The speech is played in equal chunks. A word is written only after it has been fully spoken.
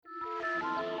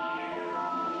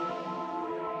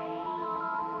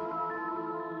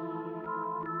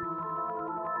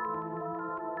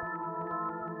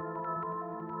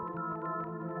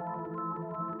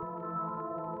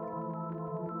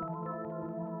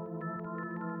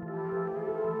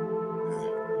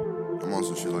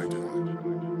on some shit like that.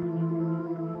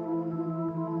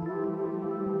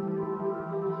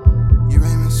 You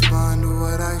ain't respond to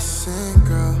what I sent,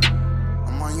 girl.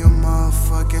 I'm on your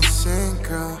motherfucking scent,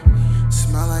 girl.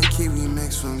 Smell like kiwi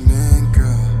mixed with mint,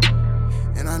 girl.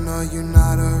 And I know you're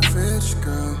not a rich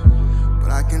girl, but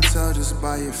I can tell just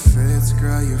by your fits,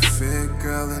 girl. You're fit,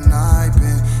 girl, and I've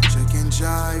been chicken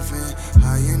jiving,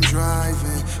 high and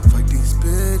driving. Fuck these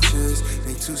bitches,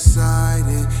 they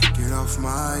two-sided. Get off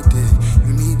my dick.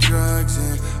 You need drugs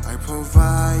and I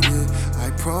provide it.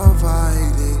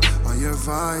 All your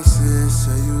vices,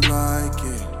 say you like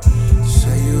it.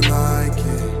 Say you like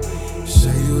it.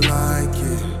 Say you like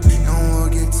it. And we'll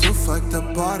get too fucked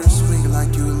up, water sweet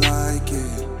like you like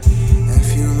it.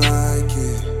 If you like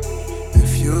it.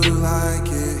 If you like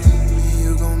it,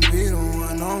 you gon' be the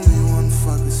one, only one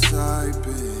fucking side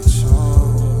bitch.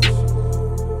 Oh,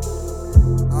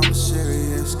 I'm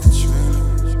serious,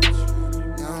 Katrina.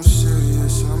 Yeah, I'm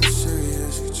serious,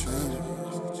 Katrina.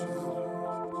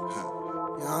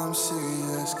 Yeah, I'm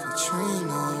serious,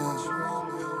 Katrina.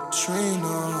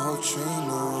 Trina, oh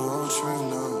Trina, oh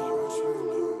Trina.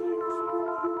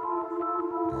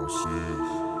 I'm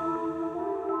serious.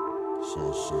 So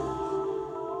serious.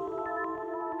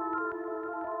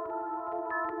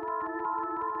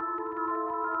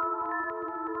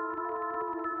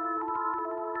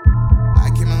 I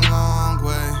came a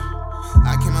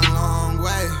long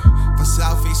way. For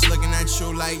Southeast looking at you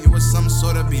like you was some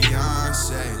sort of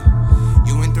Beyonce.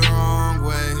 You went the wrong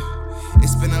way.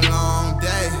 It's been a long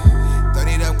day.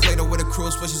 30'd up Clado with a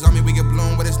cruise pushes on me. We get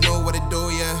blown, but it's know what to do,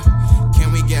 yeah.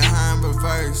 Can we get high in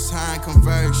reverse, high in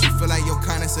converse? You feel like your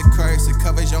kindness a curse. It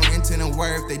covers your intent and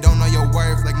worth. They don't know your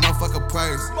worth like motherfucker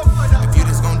purse. If you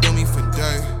just gon' do me for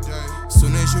dirt,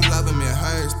 soon as you love him, it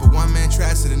hurts. But one man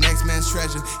trash to the next man's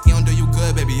treasure. He don't do you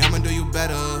good, baby, I'ma do you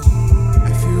better.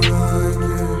 If you like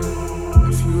it,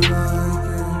 if you like it.